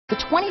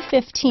The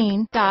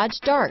 2015 Dodge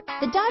Dart.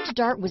 The Dodge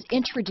Dart was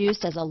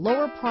introduced as a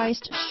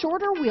lower-priced,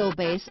 shorter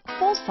wheelbase,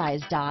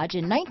 full-size Dodge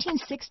in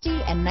 1960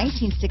 and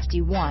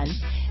 1961,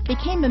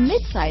 became a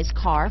mid-size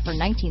car for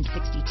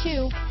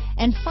 1962,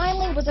 and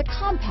finally was a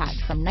compact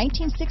from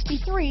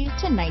 1963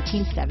 to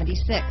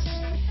 1976.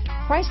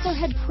 Chrysler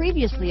had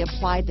previously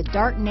applied the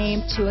Dart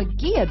name to a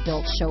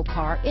Ghia-built show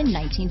car in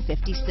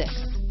 1956.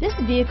 This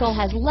vehicle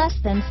has less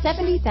than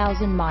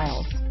 70,000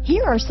 miles.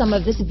 Here are some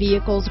of this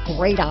vehicle's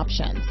great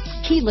options: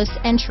 keyless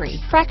entry,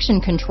 traction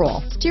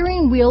control,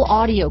 steering wheel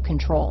audio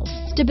controls,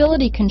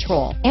 stability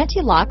control,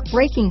 anti-lock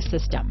braking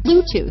system,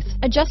 Bluetooth,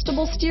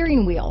 adjustable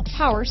steering wheel,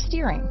 power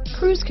steering,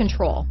 cruise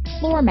control,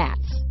 floor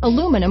mats,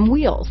 aluminum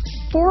wheels,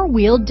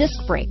 four-wheel disc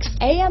brakes,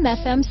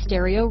 AM/FM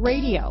stereo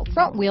radio,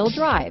 front-wheel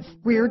drive,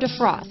 rear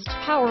defrost,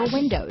 power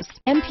windows,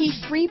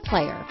 MP3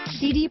 player,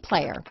 CD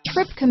player,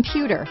 trip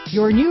computer.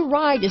 Your new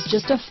ride is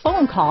just a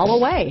phone call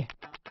away.